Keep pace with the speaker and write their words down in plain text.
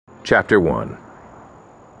Chapter 1.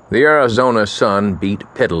 The Arizona sun beat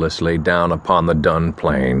pitilessly down upon the dun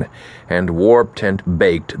plain, and warped and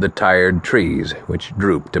baked the tired trees which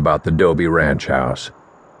drooped about the 'dobe ranch house.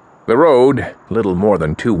 The road, little more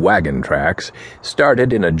than 2 wagon tracks,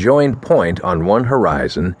 started in a joined point on one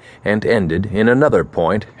horizon and ended in another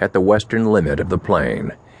point at the western limit of the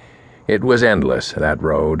plain. It was endless, that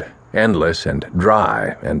road, endless and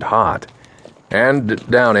dry and hot. And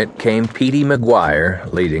down it came Petey McGuire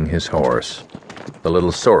leading his horse, the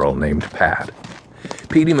little sorrel named Pat.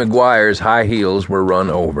 Petey McGuire's high heels were run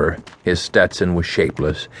over, his Stetson was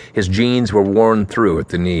shapeless, his jeans were worn through at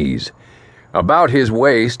the knees. About his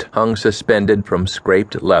waist hung suspended from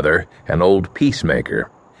scraped leather an old peacemaker.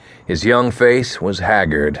 His young face was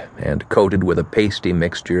haggard and coated with a pasty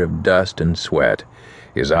mixture of dust and sweat.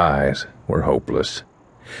 His eyes were hopeless.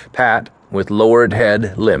 Pat, with lowered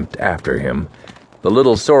head, limped after him. The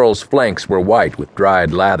little sorrel's flanks were white with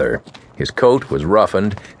dried lather. His coat was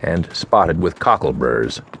roughened and spotted with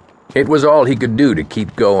cockleburs. It was all he could do to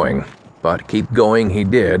keep going, but keep going he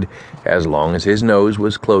did, as long as his nose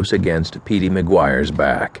was close against Petey McGuire's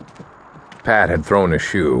back. Pat had thrown a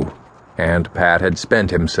shoe, and Pat had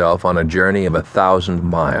spent himself on a journey of 1,000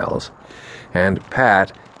 miles. And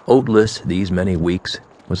Pat, oatless these many weeks,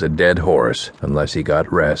 was a dead horse unless he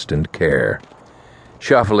got rest and care.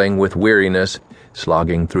 Shuffling with weariness,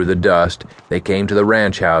 slogging through the dust, they came to the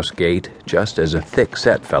ranch house gate just as a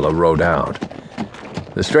thick-set fellow rode out.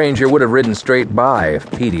 The stranger would have ridden straight by if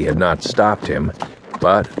Petey had not stopped him,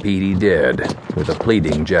 but Petey did, with a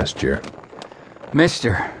pleading gesture.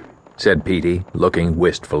 "Mister," said Petey, looking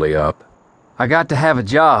wistfully up. "I got to have a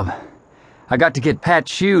job. I got to get Pat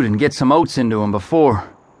shoed and get some oats into him before."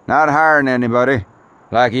 "Not hiring anybody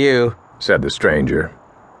like you," said the stranger.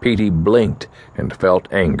 Petey blinked and felt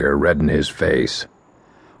anger redden his face.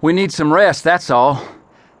 "We need some rest, that's all.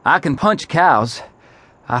 I can punch cows.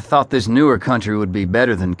 I thought this newer country would be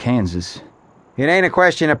better than Kansas." "It ain't a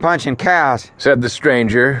question of punching cows," said the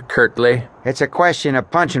stranger curtly. "It's a question of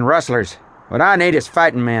punching rustlers. What I need is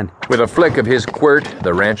fighting men." With a flick of his quirt,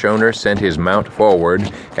 the ranch owner sent his mount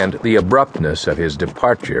forward, and the abruptness of his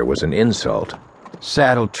departure was an insult.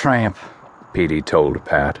 "Saddle tramp," Petey told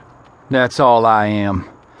Pat. "That's all I am.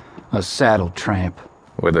 A saddle tramp."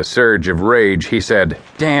 With a surge of rage, he said,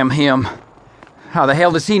 "Damn him. How the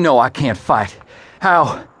hell does he know I can't fight?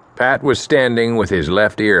 How?" Pat was standing with his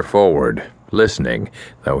left ear forward, listening,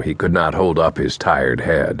 though he could not hold up his tired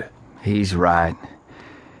head. "He's right.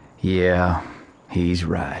 Yeah, he's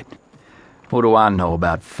right. What do I know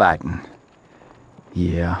about fighting?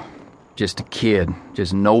 Yeah, just a kid,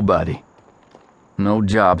 just nobody. No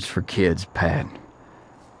jobs for kids, Pat.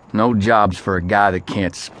 No jobs for a guy that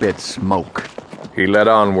can't spit smoke." He led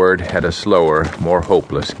onward at a slower, more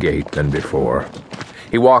hopeless gait than before.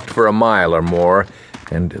 He walked for a mile or more,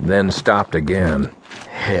 and then stopped again.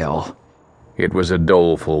 Hell. It was a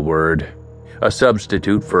doleful word, a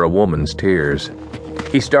substitute for a woman's tears.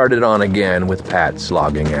 He started on again with Pat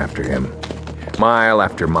slogging after him. Mile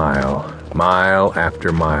after mile, mile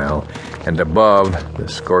after mile, and above, the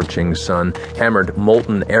scorching sun hammered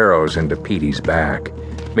molten arrows into Petey's back,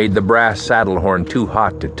 made the brass saddle horn too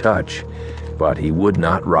hot to touch, but he would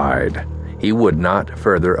not ride. He would not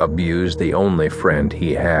further abuse the only friend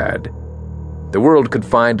he had. The world could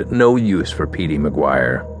find no use for Petey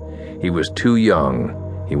McGuire. He was too young.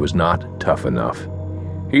 He was not tough enough.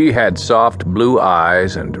 He had soft blue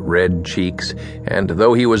eyes and red cheeks, and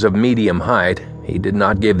though he was of medium height, he did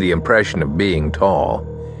not give the impression of being tall.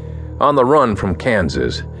 On the run from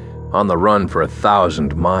Kansas, on the run for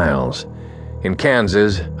 1,000 miles. In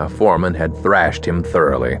Kansas, a foreman had thrashed him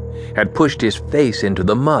thoroughly, had pushed his face into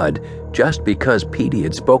the mud just because Petey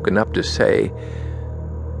had spoken up to say,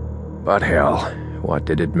 but hell, what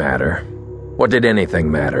did it matter? What did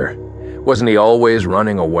anything matter? Wasn't he always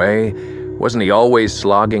running away? Wasn't he always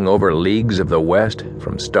slogging over leagues of the West,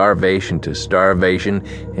 from starvation to starvation,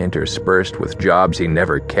 interspersed with jobs he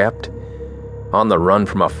never kept? On the run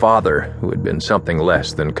from a father who had been something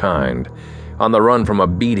less than kind. On the run from a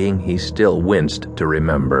beating he still winced to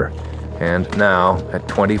remember. And now, at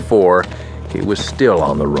 24, he was still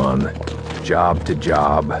on the run, job to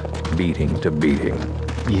job, beating to beating.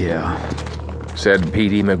 "Yeah," said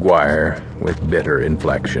Petey McGuire with bitter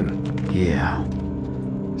inflection. "Yeah.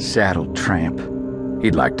 Saddle tramp."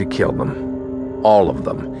 He'd like to kill them. All of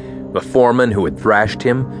them. The foreman who had thrashed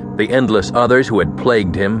him, the endless others who had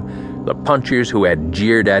plagued him, the punchers who had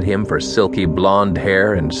jeered at him for silky blonde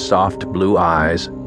hair and soft blue eyes,